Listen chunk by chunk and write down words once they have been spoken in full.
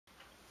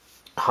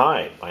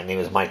Hi, my name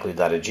is Michael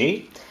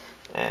G,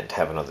 and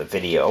have another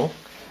video.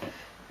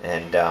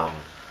 And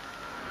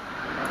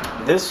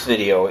this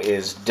video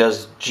is,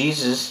 does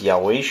Jesus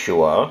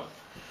YAHWASUA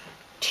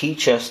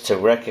teach us to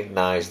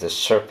recognize the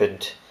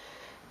serpent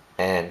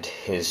and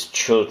his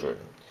children?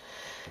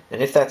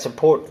 And if that's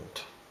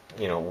important,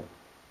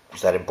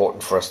 is that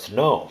important for us to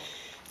know?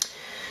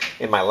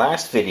 In my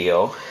last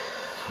video,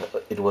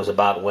 it was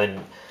about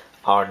when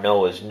our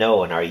no is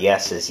no and our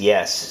yes is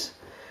yes.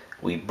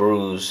 We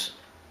bruise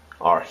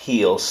our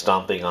heel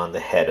stomping on the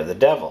head of the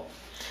devil.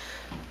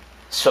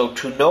 So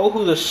to know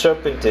who the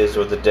serpent is,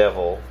 or the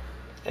devil,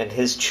 and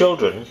his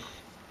children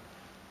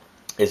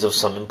is of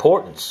some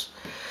importance.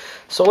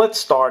 So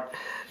let's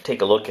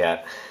take a look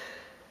at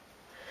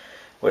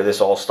where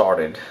this all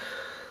started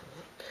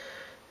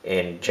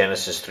in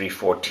Genesis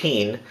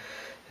 3:14,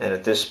 and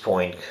at this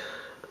point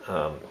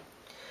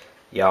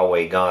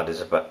Yahweh God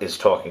is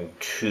talking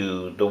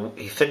to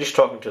he finished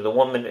talking to the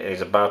woman, and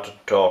he's about to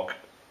talk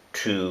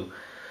to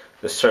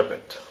the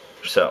serpent.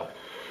 So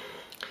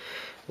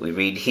we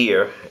read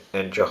here,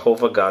 and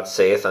Jehovah God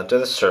saith unto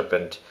the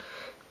serpent,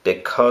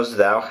 because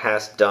thou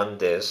hast done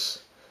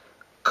this,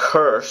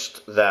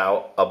 cursed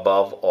thou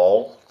above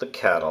all the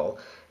cattle,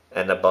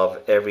 and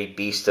above every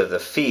beast of the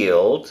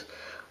field,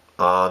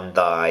 on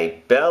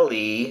thy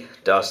belly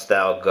dost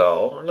thou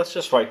go. Let's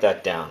just write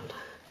that down.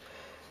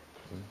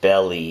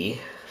 Belly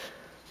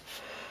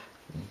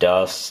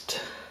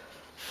dost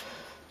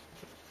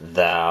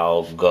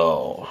thou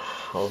go.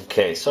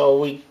 Okay, so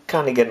we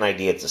kind of get an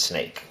idea it's a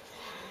snake,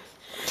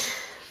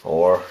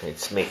 or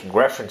it's making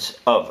reference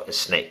of a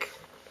snake.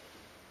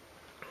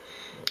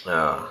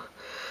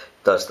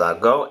 Dost thou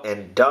go,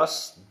 and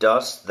dust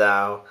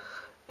thou,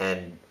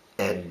 and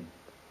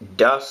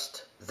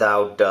dust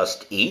thou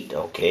dost eat.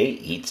 Okay,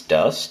 eats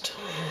dust.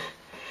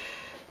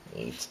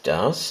 Eats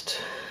dust.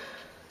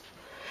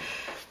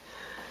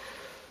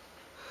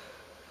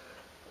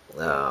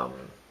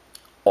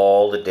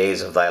 All the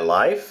days of thy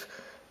life,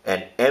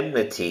 and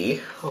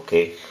enmity.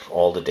 Okay,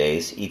 all the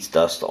days, eats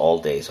dust all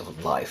days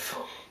of life.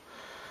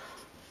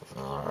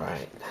 All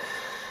right,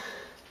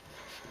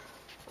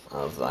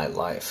 of thy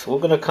life. We're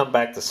going to come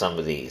back to some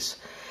of these.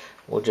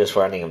 We're just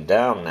writing them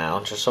down now,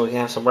 just so we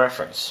have some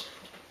reference.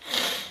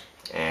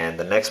 And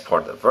the next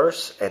part of the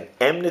verse, and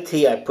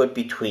enmity I put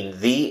between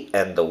thee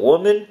and the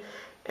woman,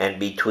 and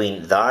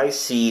between thy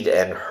seed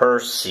and her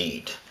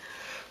seed.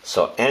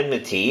 So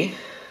enmity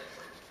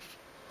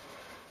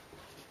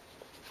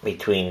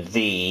between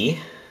thee,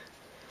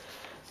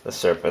 the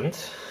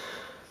serpent,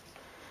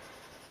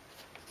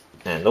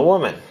 and the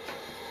woman.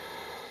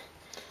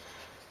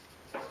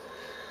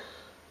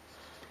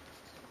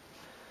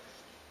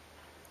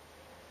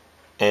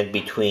 And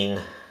between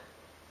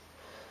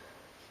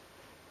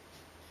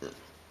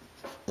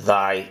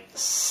thy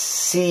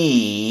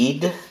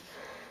seed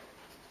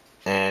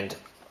and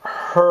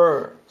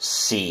her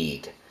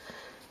seed.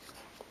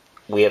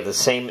 We have the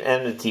same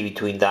enmity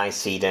between thy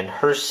seed and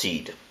her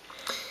seed.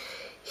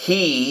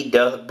 He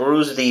doth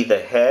bruise thee the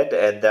head,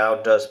 and thou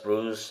dost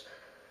bruise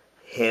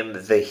him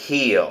the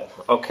heel.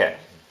 Okay.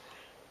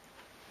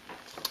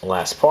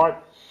 Last part.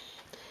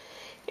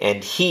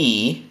 And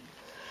he,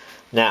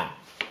 now,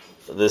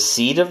 the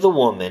seed of the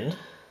woman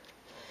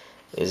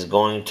is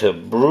going to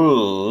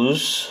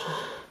bruise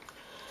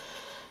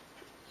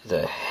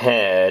the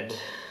head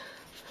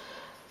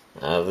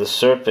of the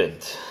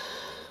serpent.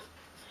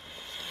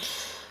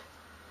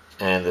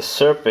 And the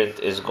serpent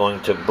is going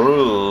to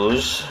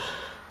bruise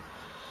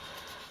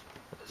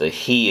the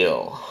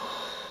heel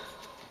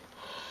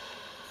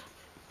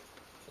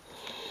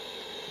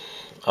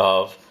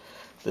of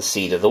the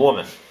seed of the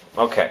woman.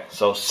 Okay,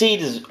 so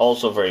seed is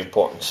also very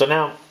important. So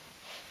now,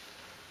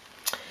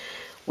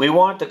 we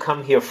want to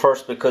come here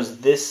first because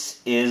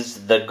this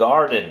is the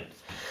garden.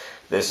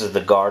 This is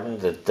the garden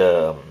that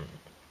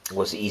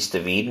was east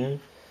of Eden.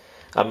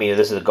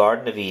 This is the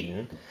Garden of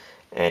Eden.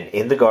 And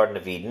in the Garden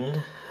of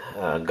Eden,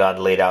 God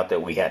laid out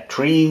that we had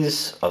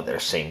trees of their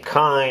same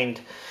kind.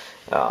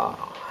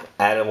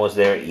 Adam was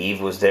there, Eve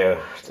was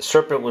there, the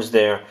serpent was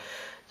there,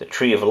 the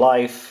tree of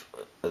life,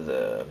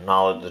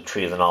 the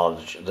tree of the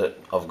knowledge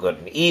of good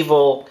and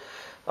evil,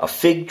 a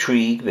fig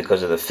tree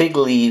because of the fig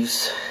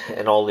leaves,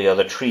 and all the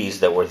other trees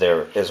that were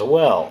there as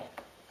well.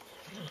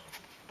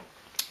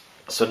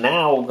 So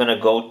now we're going to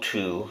go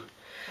to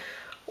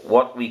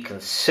what we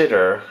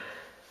consider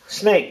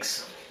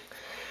snakes.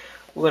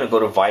 We're going to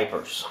go to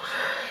vipers.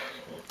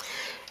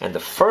 And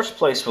the first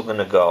place we're going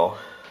to go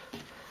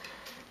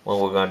when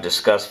we're going to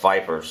discuss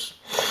vipers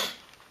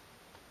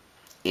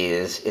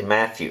is in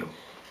Matthew.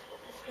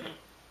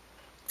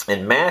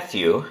 And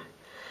Matthew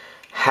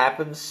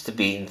happens to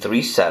be in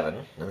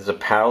 3:7. There's a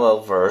parallel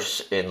verse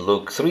in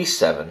Luke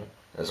 3:7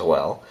 as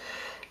well.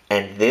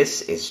 And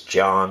this is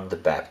John the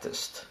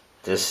Baptist.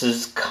 This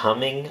is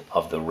coming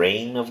of the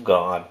reign of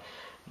God.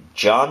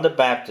 John the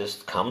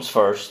Baptist comes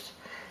first.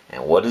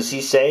 And what does he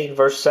say in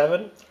verse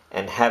 7?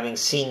 And having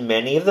seen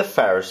many of the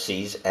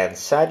Pharisees and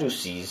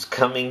Sadducees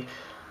coming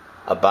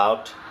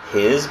about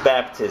his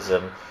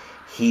baptism,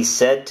 he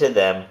said to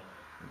them,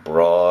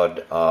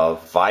 brood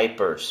of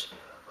vipers,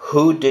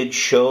 who did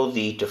show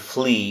thee to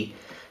flee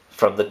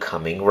from the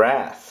coming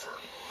wrath?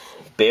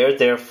 Bear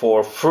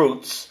therefore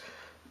fruits,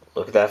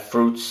 look at that,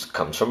 fruits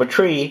comes from a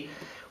tree,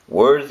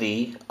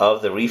 worthy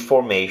of the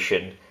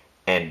reformation,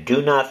 and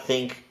do not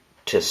think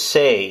to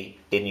say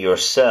in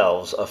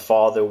yourselves, a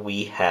father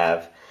we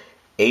have,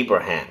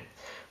 Abraham.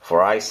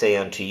 For I say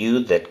unto you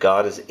that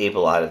God is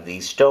able out of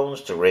these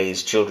stones to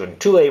raise children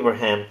to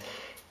Abraham.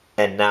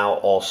 And now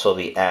also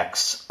the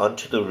axe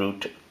unto the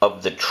root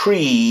of the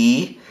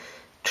trees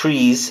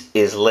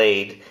is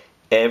laid.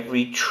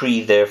 Every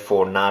tree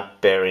therefore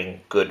not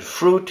bearing good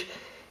fruit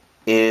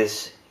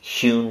is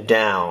hewn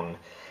down,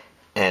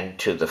 and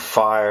to the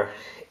fire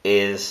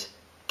is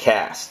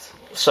cast.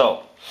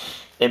 So,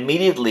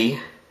 immediately,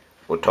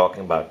 we're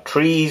talking about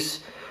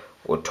trees,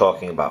 we're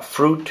talking about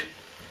fruit,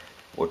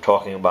 we're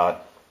talking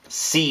about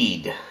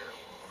seed,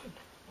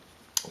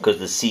 because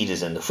the seed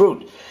is in the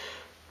fruit.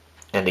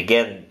 And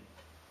again,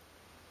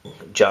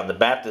 John the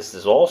Baptist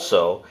is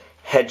also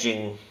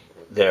hedging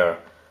their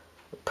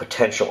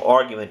potential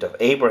argument of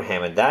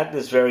Abraham, and that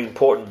is very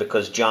important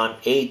because John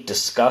 8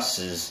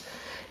 discusses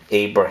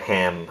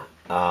Abraham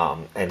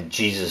and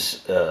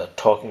Jesus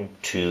talking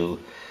to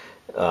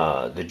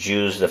the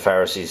Jews, the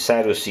Pharisees,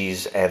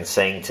 Sadducees, and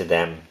saying to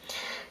them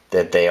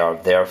that they are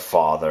their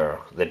father,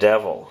 the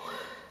devil.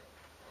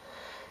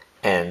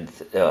 And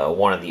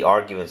one of the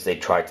arguments they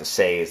tried to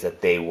say is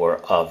that they were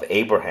of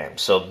Abraham.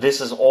 So this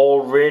is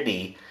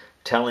already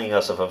telling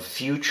us of a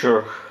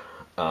future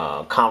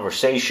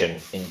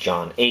conversation in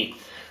John 8,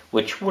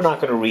 which we're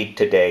not going to read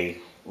today.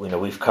 You know,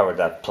 we've covered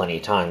that plenty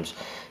of times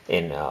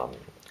in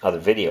other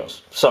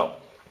videos. So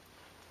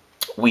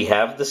we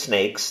have the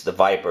snakes, the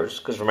vipers,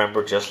 because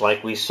remember, just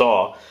like we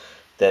saw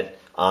that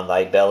on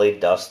thy belly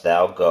dost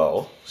thou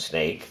go,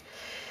 snake.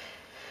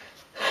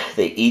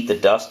 They eat the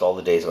dust all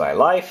the days of thy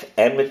life.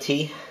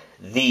 Enmity,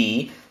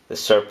 thee, the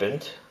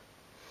serpent,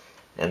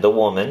 and the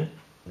woman,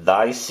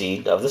 thy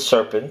seed of the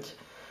serpent,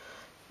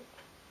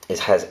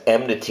 has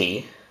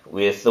enmity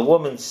with the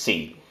woman's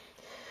seed.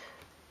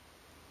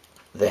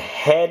 The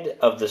head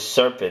of the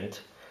serpent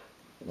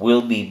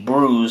will be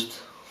bruised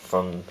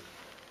from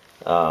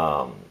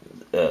the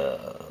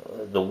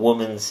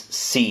woman's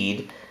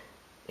seed.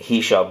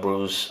 He shall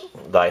bruise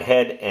thy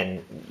head,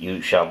 and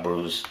you shall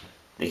bruise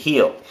the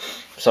heel.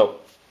 So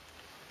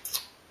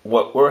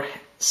what we're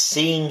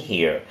seeing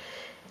here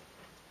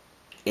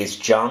is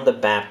John the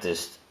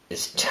Baptist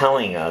is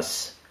telling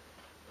us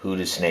who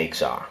the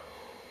snakes are.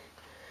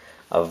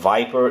 A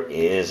viper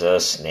is a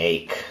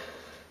snake.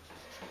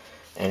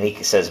 And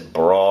he says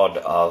brood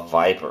of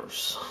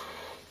vipers.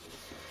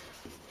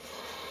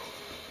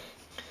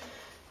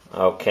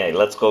 Okay,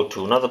 let's go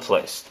to another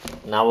place.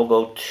 Now we'll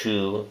go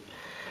to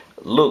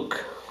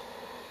Luke.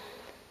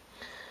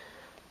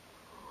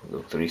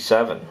 Luke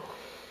 3:7.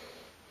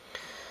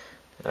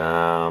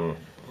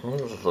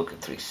 Let's look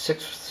at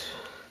 3:6.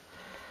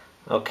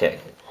 Okay,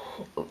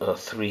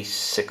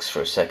 3:6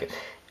 for a second.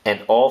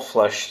 And all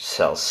flesh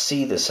shall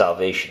see the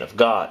salvation of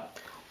God.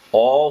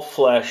 All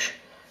flesh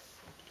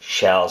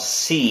shall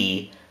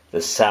see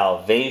the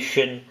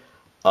salvation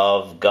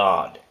of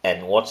God.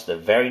 And what's the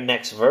very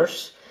next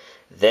verse?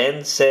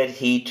 Then said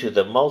he to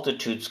the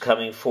multitudes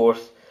coming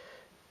forth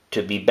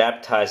to be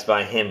baptized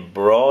by him,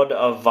 brood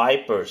of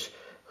vipers,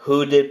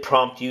 who did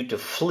prompt you to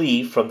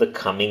flee from the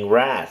coming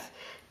wrath?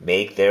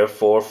 Make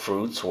therefore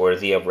fruits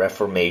worthy of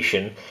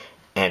reformation,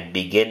 and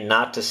begin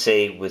not to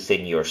say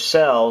within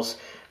yourselves,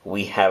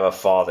 we have a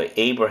father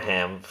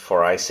Abraham,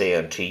 for I say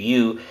unto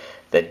you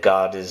that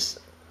God is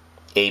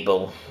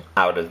able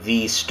out of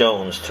these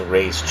stones to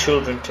raise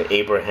children to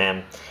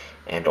Abraham.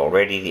 And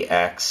already the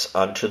axe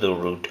unto the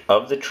root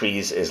of the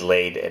trees is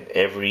laid, and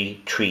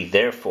every tree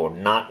therefore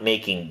not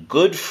making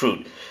good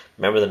fruit.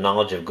 Remember the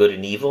knowledge of good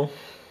and evil?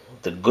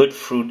 The good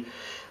fruit,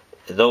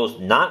 those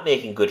not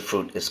making good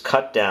fruit, is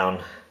cut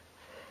down,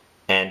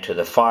 and to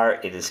the fire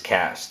it is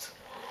cast.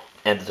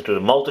 And to the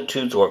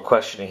multitudes who are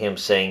questioning him,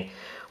 saying,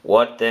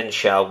 what then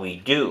shall we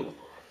do?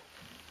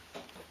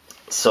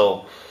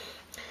 So,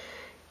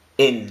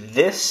 in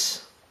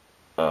this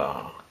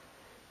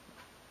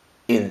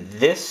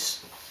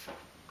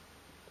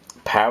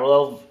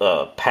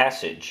parallel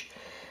passage,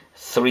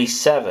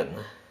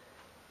 3:7,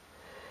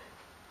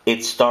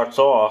 it starts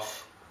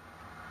off,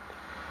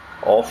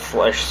 all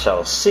flesh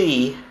shall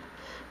see.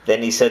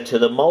 Then he said to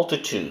the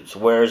multitudes.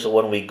 Whereas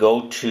when we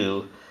go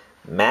to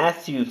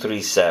Matthew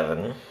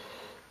 3:7,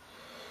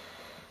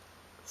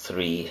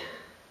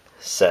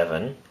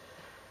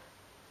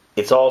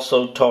 it's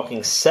also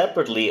talking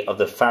separately of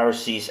the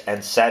Pharisees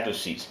and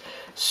Sadducees.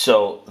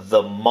 So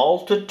the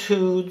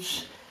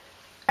multitudes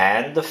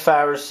and the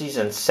Pharisees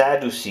and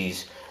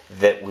Sadducees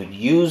that would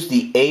use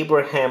the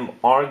Abraham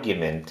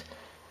argument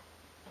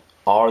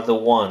are the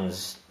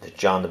ones that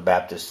John the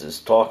Baptist is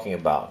talking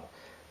about,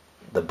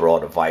 the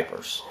brood of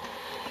vipers.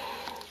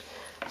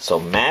 So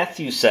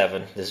Matthew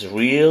 7, this is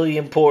really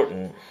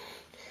important.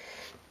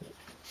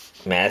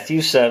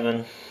 Matthew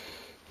 7,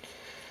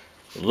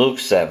 Luke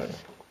 7.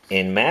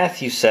 In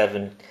Matthew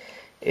 7,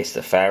 it's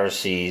the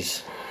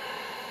Pharisees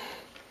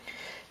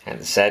and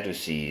the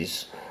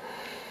Sadducees.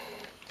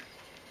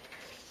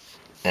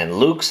 And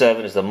Luke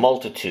 7 is the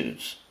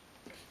multitudes.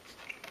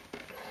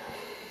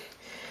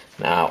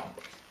 Now,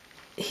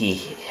 he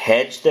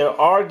hedged their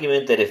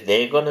argument that if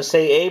they're going to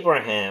say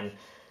Abraham,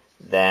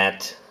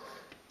 that's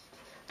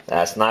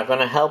not going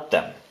to help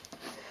them.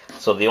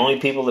 So the only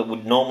people that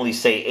would normally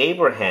say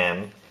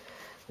Abraham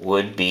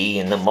would be,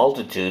 in the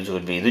multitudes,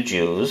 would be the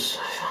Jews,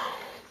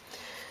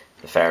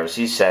 the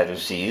Pharisees,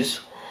 Sadducees.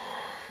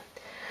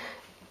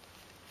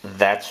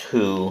 That's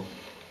who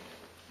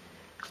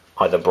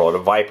are the brood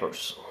of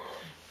vipers.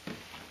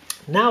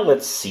 Now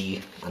let's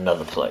see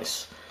another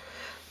place.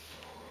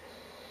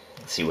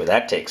 Let's see where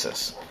that takes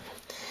us.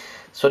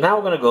 So now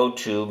we're going to go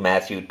to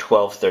Matthew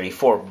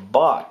 12:34,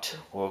 but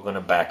we're going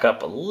to back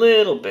up a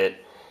little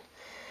bit,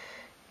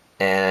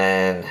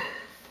 and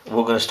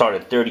we're going to start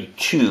at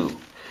 32.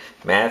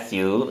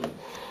 Matthew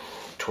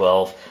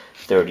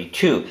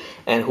 12:32.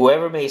 And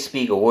whoever may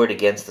speak a word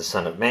against the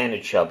Son of Man,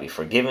 it shall be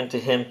forgiven to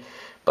him.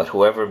 But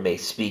whoever may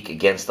speak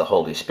against the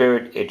Holy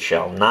Spirit, it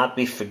shall not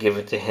be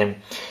forgiven to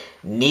him,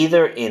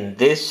 neither in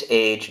this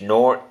age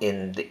nor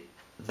in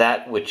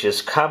that which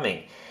is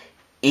coming.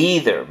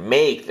 Either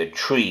make the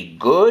tree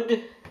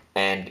good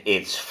and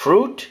its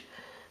fruit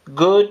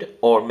good,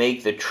 or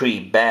make the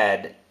tree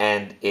bad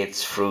and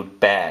its fruit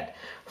bad.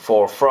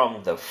 For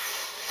from the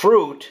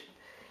fruit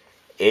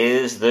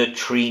is the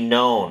tree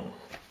known.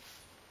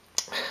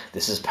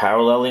 This is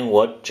paralleling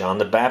what John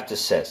the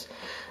Baptist says.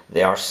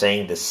 They are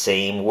saying the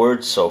same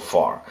words so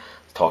far.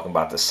 Talking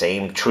about the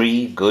same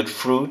tree, good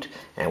fruit.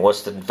 And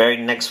what's the very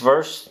next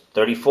verse?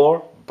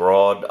 34.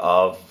 Brood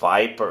of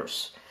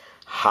vipers.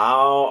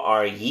 How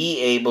are ye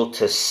able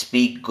to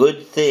speak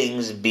good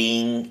things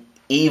being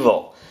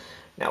evil?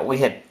 Now, we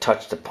had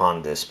touched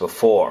upon this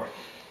before,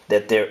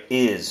 that there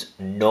is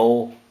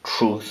no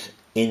truth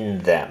in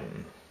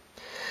them.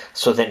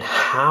 So then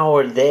how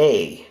are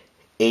they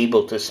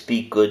able to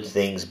speak good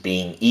things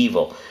being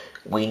evil?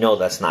 We know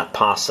that's not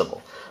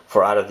possible.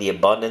 For out of the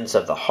abundance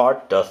of the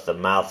heart doth the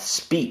mouth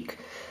speak.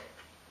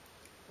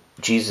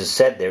 Jesus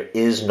said there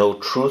is no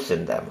truth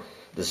in them.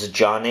 This is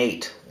John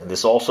 8. And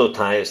this also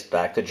ties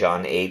back to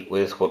John 8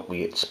 with what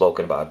we had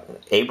spoken about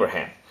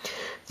Abraham.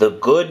 The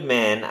good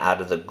man out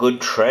of the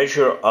good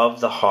treasure of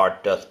the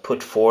heart doth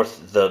put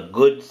forth the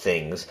good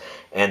things,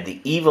 and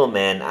the evil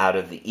man out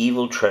of the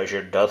evil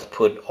treasure doth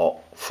put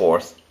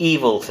forth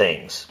evil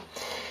things.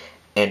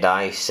 And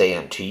I say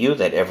unto you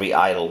that every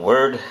idle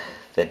word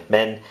that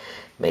men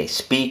may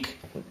speak,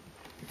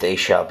 they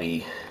shall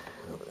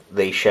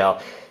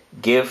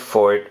give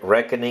for it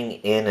reckoning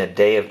in a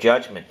day of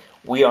judgment.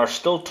 We are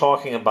still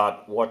talking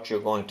about what you're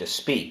going to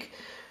speak.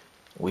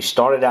 We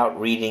started out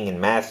reading in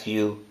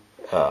Matthew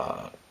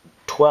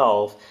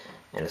 12,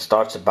 and it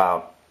starts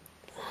about,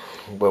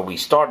 where we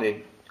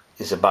started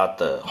is about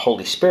the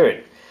Holy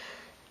Spirit.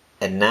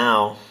 And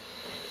now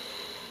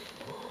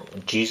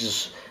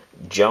Jesus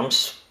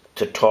jumps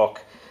to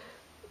talk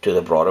to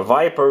the brood of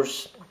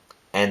vipers,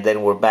 and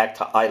then we're back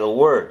to idle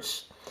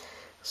words.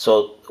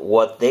 So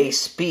what they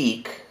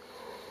speak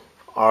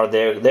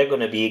they're going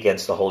to be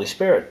against the Holy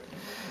Spirit.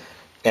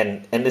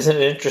 And isn't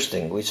it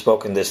interesting? We've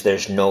spoken this,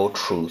 there's no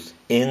truth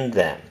in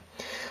them.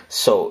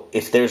 So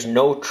if there's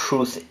no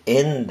truth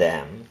in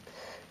them,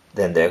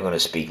 then they're going to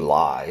speak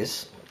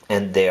lies,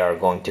 and they are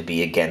going to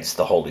be against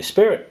the Holy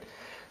Spirit.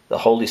 The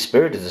Holy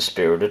Spirit is the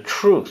spirit of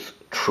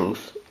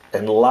truth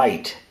and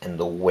light and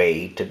the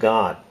way to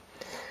God.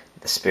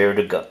 The Spirit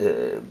of God,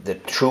 the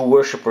true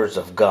worshipers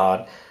of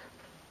God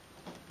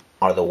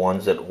are the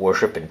ones that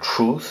worship in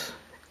truth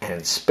and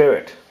in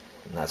spirit.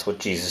 And that's what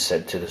Jesus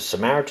said to the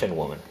Samaritan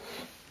woman.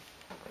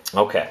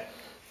 Okay.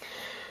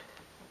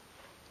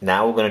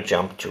 Now we're going to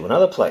jump to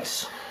another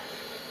place.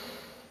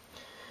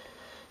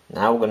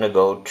 Now we're going to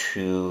go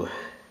to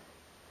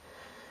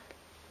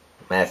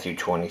Matthew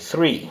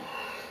 23.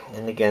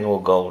 And again, we'll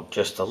go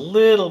just a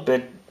little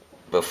bit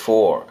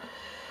before.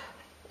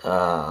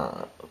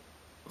 So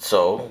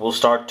we'll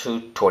start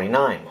to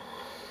 29.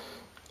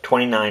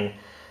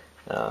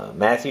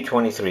 Matthew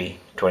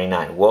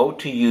 23:29. Woe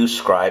to you,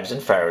 scribes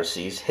and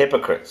Pharisees,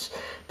 hypocrites,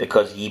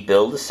 because ye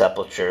build the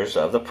sepulchres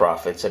of the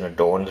prophets and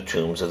adorn the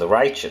tombs of the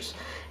righteous,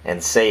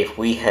 and say, if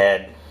we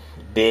had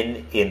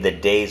been in the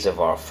days of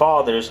our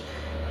fathers,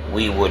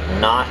 we would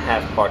not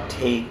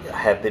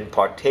have been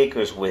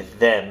partakers with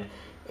them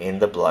in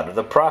the blood of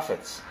the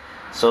prophets,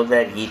 so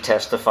that ye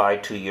testify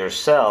to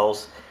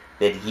yourselves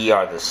that ye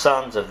are the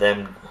sons of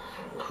them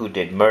who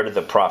did murder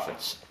the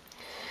prophets.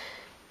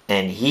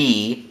 And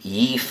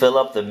ye fill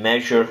up the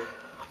measure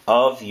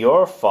of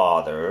your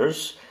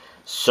fathers,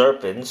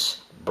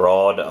 serpents,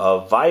 brood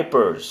of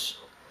vipers.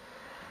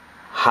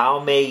 How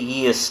may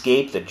ye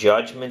escape the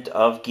judgment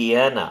of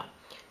Gehenna?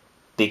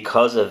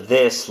 Because of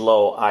this,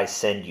 lo, I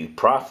send you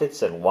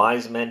prophets and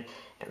wise men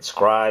and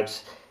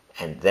scribes,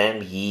 and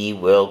them ye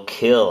will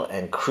kill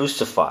and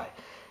crucify.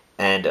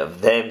 And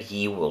of them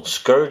ye will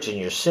scourge in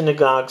your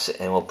synagogues,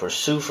 and will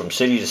pursue from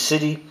city to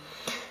city,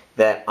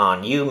 that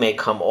on you may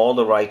come all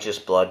the righteous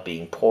blood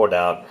being poured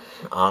out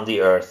on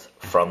the earth,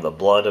 from the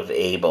blood of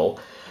Abel,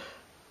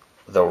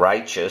 the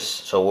righteous.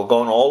 So we're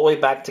going all the way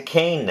back to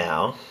Cain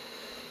now.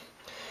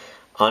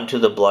 Unto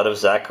the blood of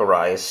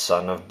Zacharias,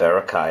 son of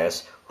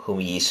Berechias, whom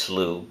ye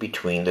slew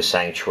between the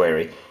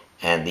sanctuary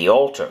and the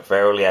altar.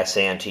 Verily I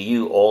say unto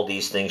you, all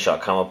these things shall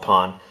come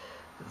upon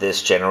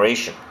this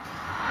generation.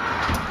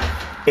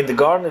 In the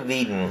Garden of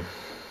Eden,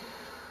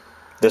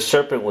 the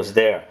serpent was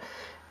there,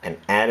 and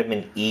Adam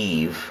and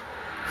Eve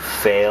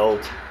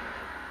failed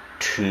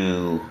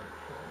to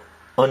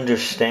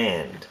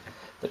understand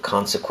the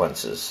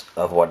consequences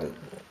of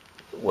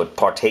what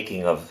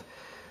partaking of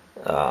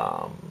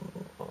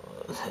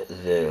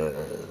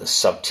the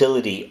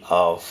subtlety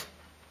of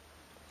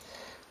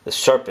the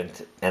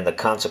serpent and the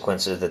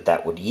consequences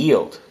that would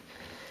yield.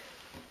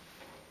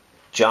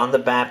 John the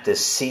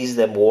Baptist sees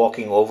them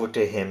walking over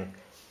to him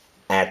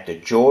at the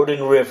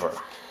Jordan River,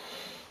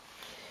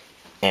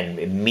 and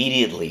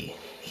immediately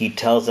he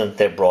tells them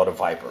they're brood of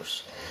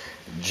vipers.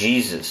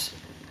 Jesus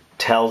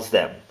tells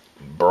them,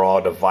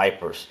 brood of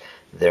vipers,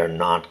 they're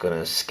not going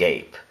to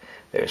escape.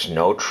 There's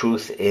no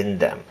truth in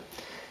them.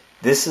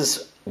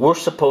 We're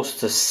supposed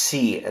to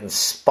see and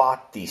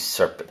spot these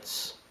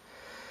serpents.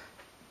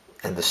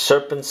 And the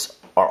serpents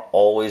are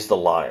always the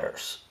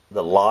liars.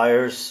 The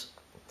liars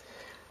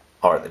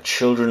are the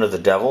children of the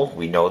devil.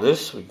 We know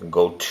this. We can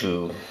go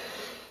to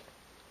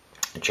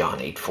John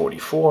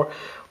 8:44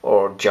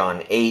 or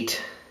John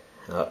 8.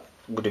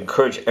 Would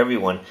encourage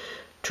everyone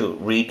to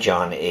read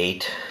John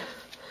 8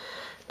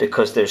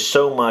 because there's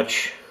so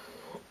much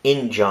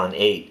in John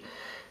 8.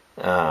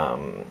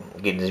 Again,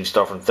 we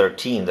start from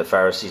 13. The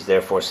Pharisees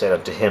therefore said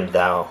unto him,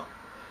 Thou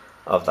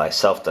of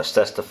thyself dost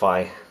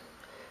testify,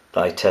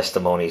 thy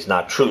testimony is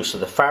not true. So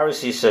the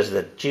Pharisee says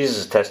that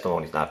Jesus'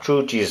 testimony is not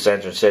true. Jesus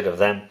answered and said of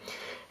them,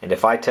 And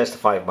if I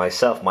testify of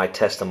myself, my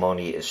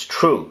testimony is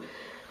true.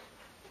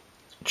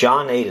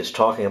 John 8 is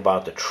talking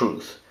about the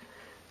truth.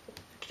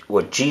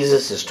 What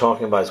Jesus is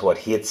talking about is what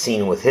he had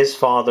seen with his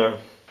Father.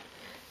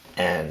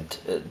 And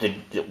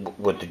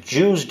what the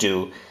Jews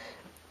do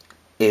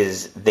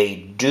is they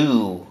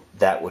do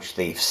that which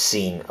they've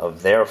seen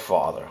of their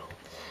Father.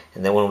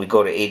 And then when we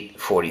go to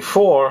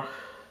 8:44,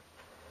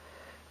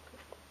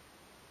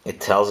 it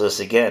tells us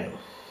again,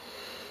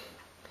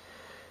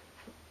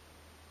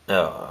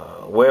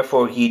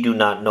 Wherefore ye do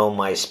not know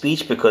my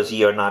speech, because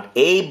ye are not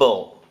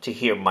able to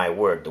hear my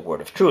word, the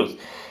word of truth.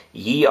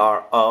 Ye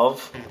are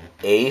of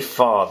a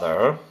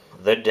father,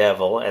 the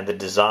devil, and the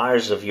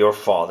desires of your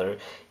father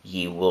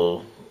ye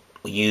will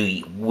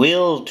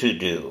to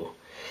do.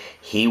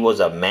 He was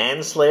a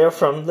manslayer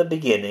from the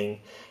beginning,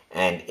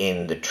 and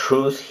in the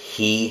truth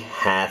he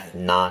hath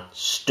not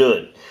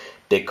stood,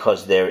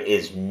 because there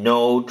is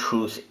no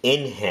truth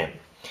in him.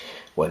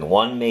 When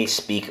one may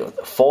speak of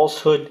the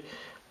falsehood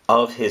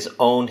of his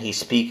own he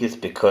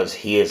speaketh, because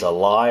he is a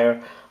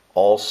liar,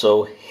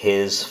 also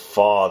his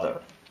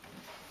father.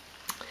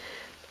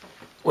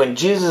 When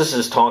Jesus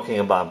is talking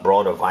about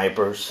brood of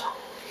vipers,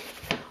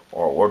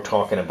 or we're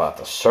talking about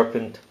the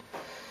serpent,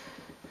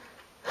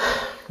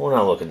 we're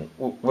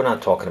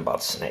not talking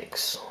about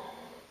snakes.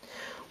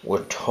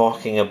 We're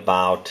talking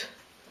about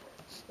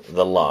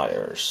the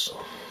liars.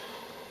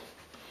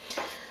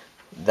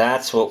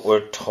 That's what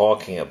we're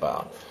talking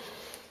about.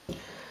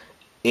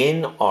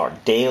 In our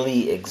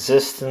daily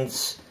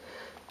existence,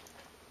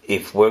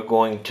 if we're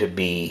going to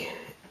be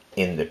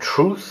in the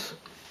truth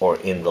or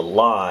in the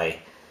lie,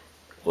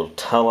 will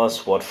tell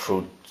us what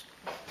fruit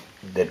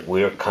that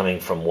we're coming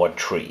from, what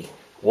tree.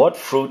 What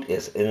fruit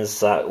is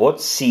inside,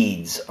 what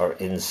seeds are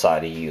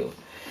inside of you?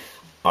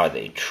 Are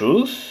they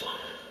truth?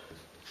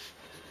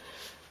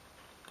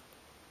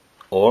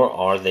 Or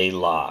are they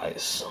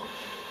lies?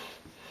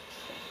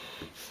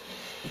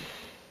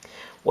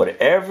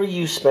 Whatever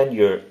you spend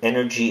your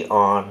energy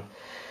on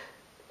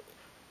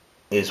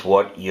is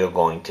what you're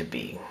going to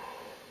be.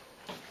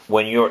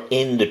 When you're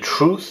in the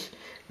truth,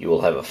 you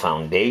will have a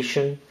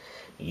foundation,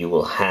 you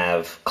will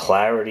have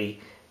clarity,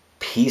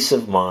 peace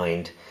of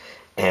mind,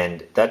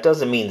 and that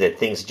doesn't mean that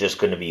things are just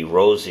going to be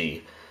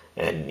rosy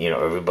and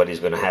everybody's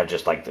going to have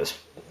just like this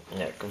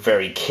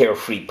very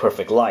carefree,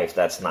 perfect life.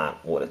 That's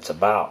not what it's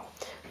about.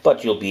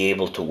 But you'll be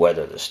able to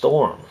weather the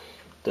storm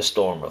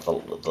of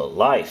the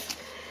life.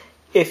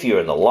 If you're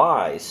in the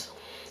lies,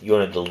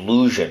 you're in a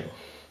delusion.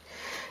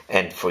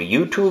 And for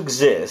you to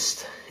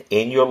exist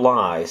in your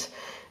lies,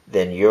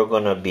 then you're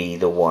going to be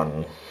the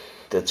one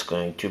that's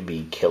going to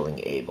be killing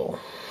Abel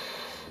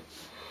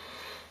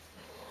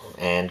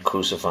and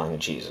crucifying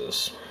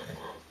Jesus.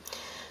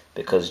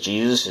 Because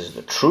Jesus is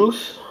the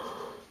truth,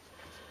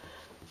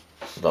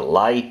 the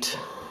light,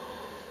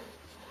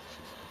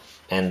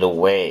 and the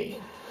way.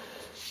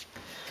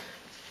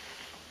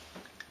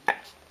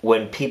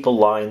 When people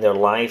lie in their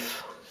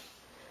life,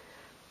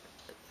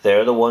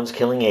 they're the ones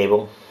killing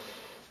Abel.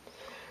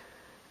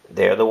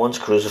 They're the ones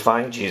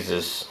crucifying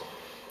Jesus.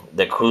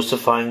 They're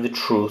crucifying the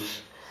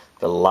truth,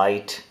 the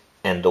light,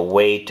 and the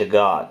way to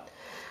God.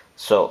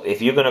 So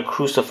if you're going to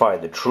crucify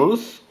the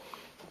truth,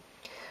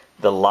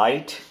 the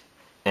light,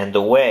 and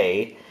the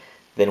way,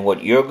 then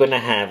what you're going to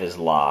have is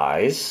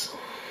lies,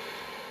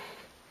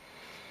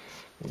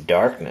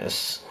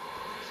 darkness,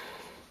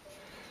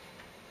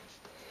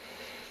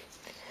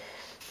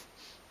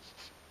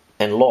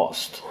 and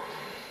lost.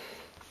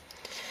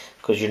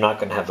 Because you're not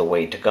going to have the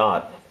way to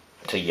God,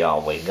 to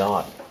Yahweh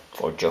God,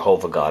 or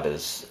Jehovah God,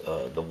 as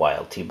the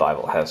YLT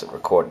Bible has it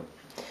recorded.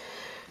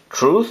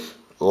 Truth,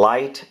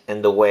 light,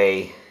 and the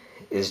way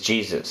is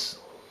Jesus.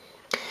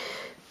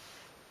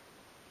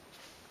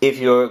 If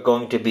you're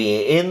going to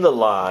be in the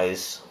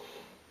lies,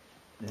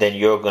 then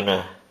you're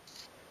gonna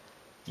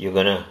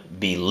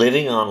be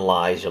living on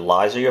lies. Your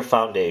lies are your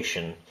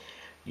foundation.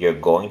 You're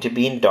going to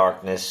be in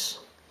darkness,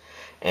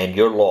 and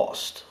you're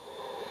lost.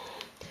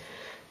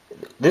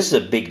 This is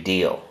a big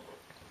deal.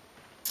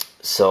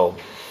 So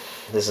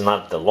this is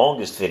not the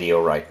longest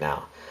video right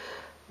now,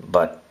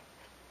 but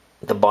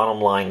the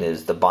bottom line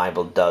is the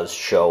Bible does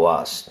show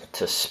us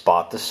to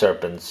spot the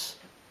serpents,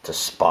 to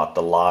spot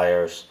the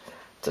liars,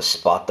 to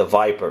spot the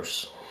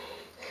vipers.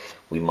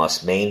 We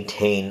must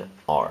maintain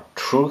our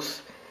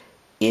truth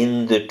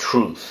in the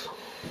truth.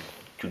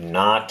 Do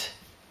not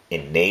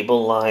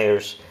enable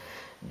liars.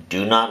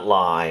 Do not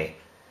lie.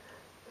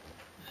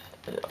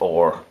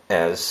 Or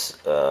as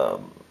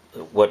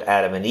what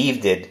Adam and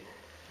Eve did,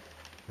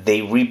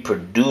 they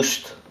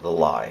reproduced the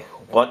lie.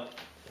 What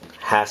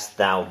hast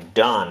thou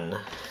done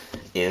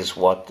is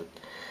what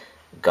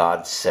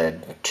God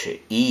said to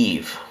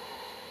Eve.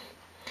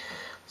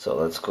 So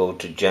let's go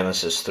to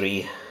Genesis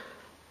 3.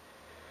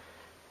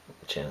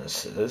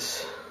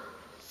 Genesis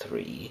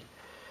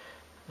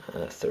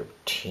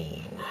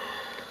 3:13.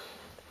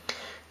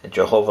 And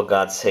Jehovah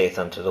God saith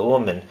unto the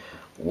woman,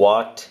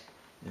 What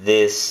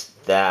this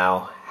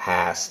thou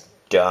hast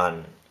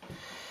done?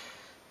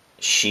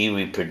 She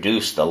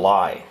reproduced the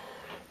lie.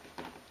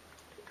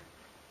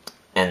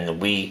 And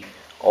we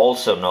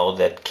also know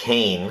that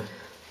Cain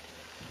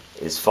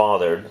is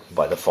fathered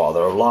by the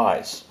father of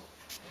lies.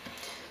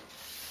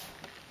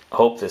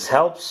 Hope this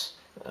helps.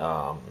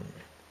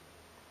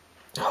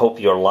 Hope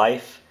your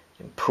life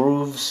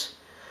improves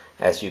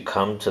as you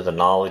come to the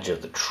knowledge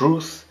of the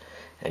truth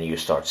and you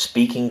start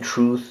speaking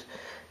truth.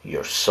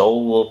 Your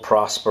soul will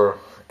prosper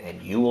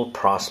and you will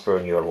prosper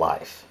in your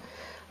life.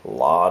 A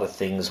lot of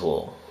things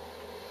will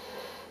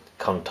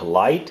come to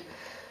light.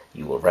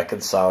 You will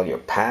reconcile your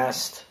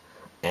past,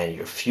 and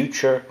your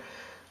future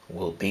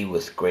will be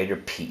with greater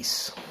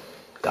peace.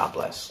 God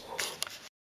bless.